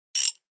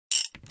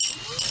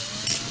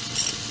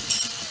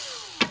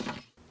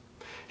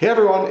Hey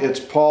everyone, it's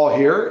Paul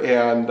here,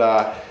 and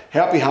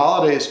happy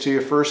holidays to you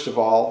first of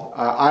all.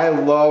 I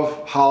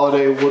love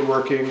holiday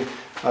woodworking.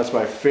 That's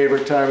my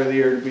favorite time of the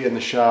year to be in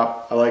the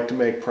shop. I like to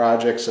make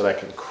projects that I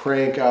can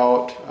crank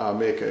out,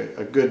 make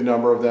a good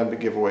number of them to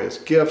give away as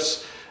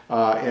gifts,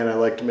 and I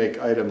like to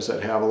make items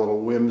that have a little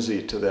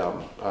whimsy to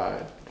them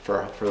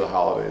for the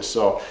holidays.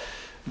 So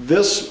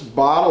this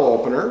bottle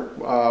opener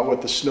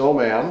with the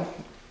Snowman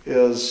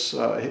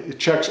it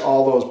checks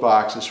all those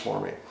boxes for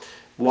me.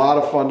 A lot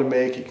of fun to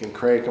make. You can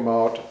crank them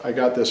out. I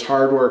got this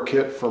hardware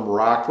kit from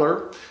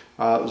Rockler. It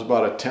was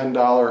about a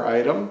 $10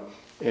 item,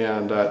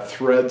 and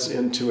threads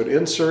into an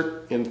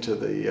insert into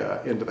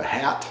the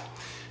hat.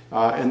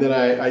 And then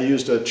I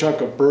used a chunk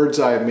of bird's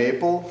eye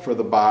maple for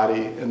the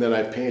body, and then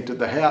I painted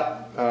the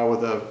hat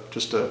with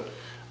just a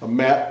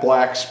matte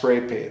black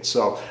spray paint.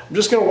 So I'm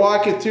just going to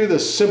walk you through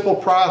this simple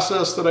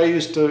process that I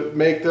used to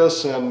make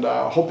this, and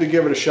hope you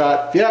give it a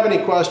shot. If you have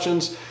any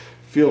questions,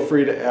 feel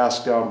free to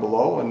ask down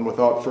below, and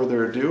without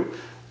further ado,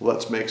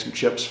 let's make some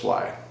chips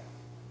fly.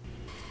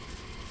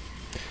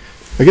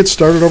 I get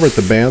started over at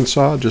the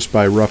bandsaw just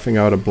by roughing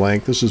out a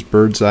blank. This is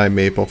bird's eye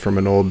maple from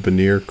an old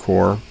veneer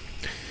core.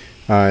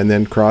 And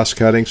then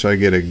cross-cutting so I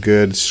get a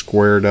good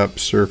squared up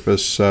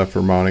surface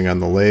for mounting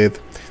on the lathe.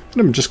 And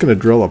I'm just going to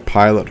drill a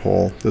pilot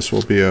hole. This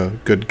will be a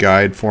good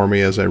guide for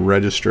me as I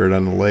register it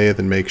on the lathe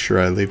and make sure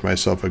I leave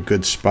myself a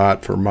good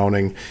spot for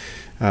mounting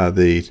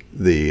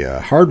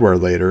the hardware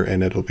later,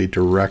 and it'll be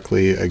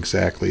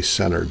exactly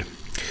centered.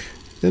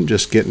 Then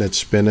just getting it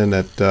spinning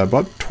at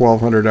about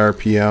 1200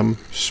 RPM,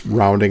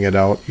 rounding it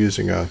out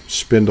using a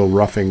spindle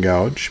roughing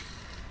gouge.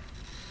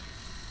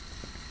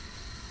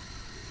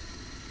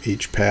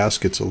 Each pass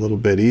gets a little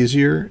bit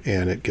easier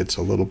and it gets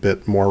a little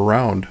bit more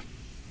round.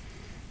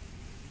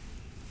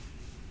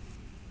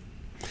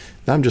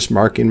 Now I'm just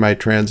marking my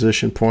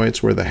transition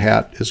points where the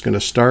hat is going to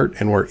start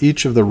and where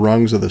each of the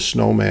rungs of the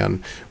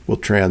Snowman will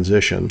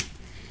transition.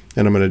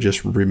 And I'm going to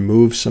just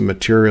remove some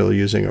material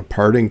using a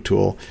parting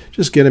tool,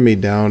 just getting me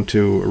down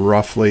to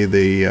roughly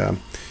the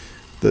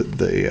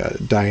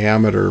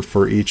diameter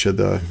for each of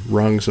the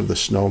rungs of the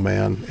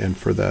Snowman and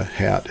for the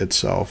hat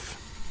itself.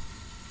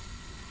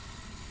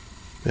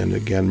 And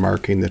again,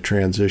 marking the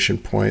transition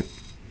point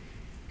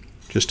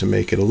just to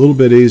make it a little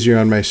bit easier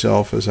on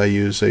myself as I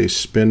use a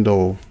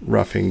spindle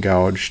roughing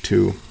gouge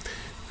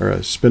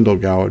a spindle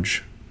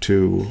gouge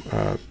to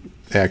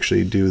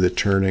actually do the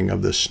turning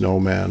of the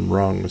Snowman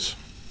rungs.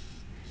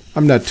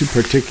 I'm not too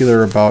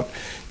particular about,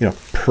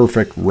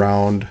 perfect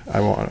round.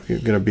 I'm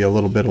going to be a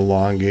little bit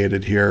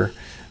elongated here.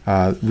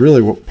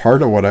 Really,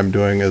 part of what I'm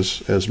doing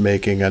is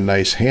making a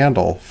nice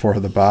handle for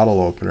the bottle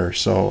opener,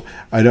 so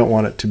I don't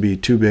want it to be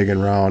too big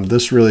and round.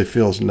 This really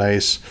feels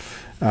nice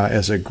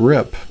as a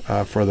grip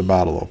for the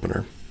bottle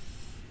opener.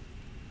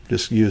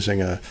 Just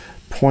using a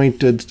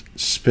pointed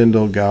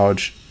spindle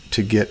gouge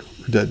to get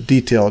the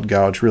detailed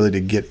gouge really to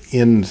get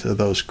into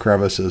those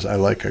crevices. I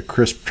like a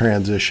crisp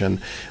transition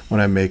when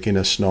I'm making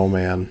a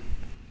Snowman.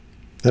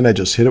 Then I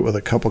just hit it with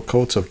a couple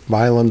coats of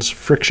Mylan's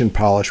friction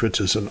polish, which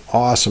is an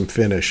awesome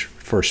finish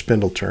for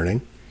spindle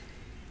turning.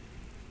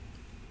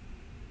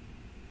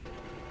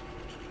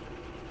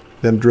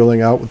 Then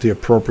drilling out with the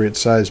appropriate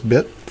size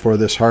bit for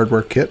this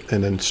hardware kit,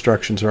 and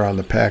instructions are on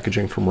the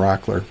packaging from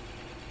Rockler.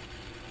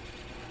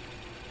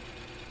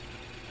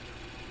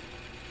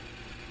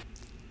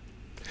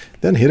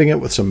 Then hitting it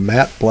with some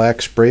matte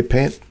black spray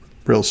paint.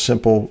 Real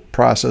simple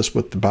process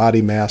with the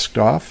body masked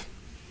off.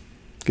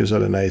 Gives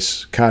it a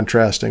nice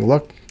contrasting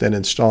look. Then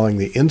installing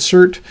the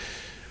insert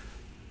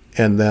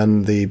and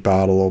then the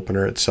bottle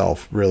opener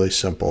itself. Really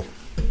simple.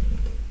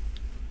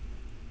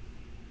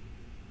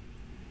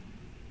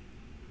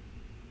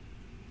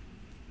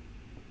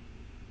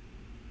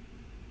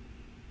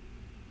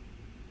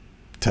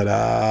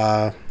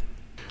 Ta-da!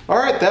 All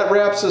right, that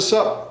wraps this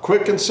up.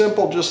 Quick and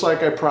simple, just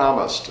like I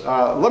promised.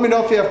 Let me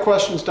know if you have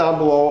questions down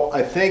below.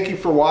 I thank you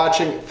for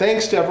watching.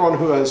 Thanks to everyone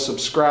who has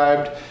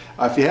subscribed.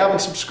 If you haven't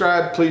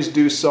subscribed, please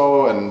do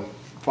so and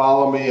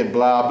follow me and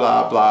blah,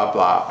 blah, blah,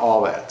 blah,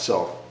 all that.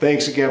 So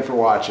thanks again for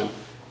watching.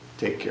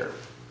 Take care.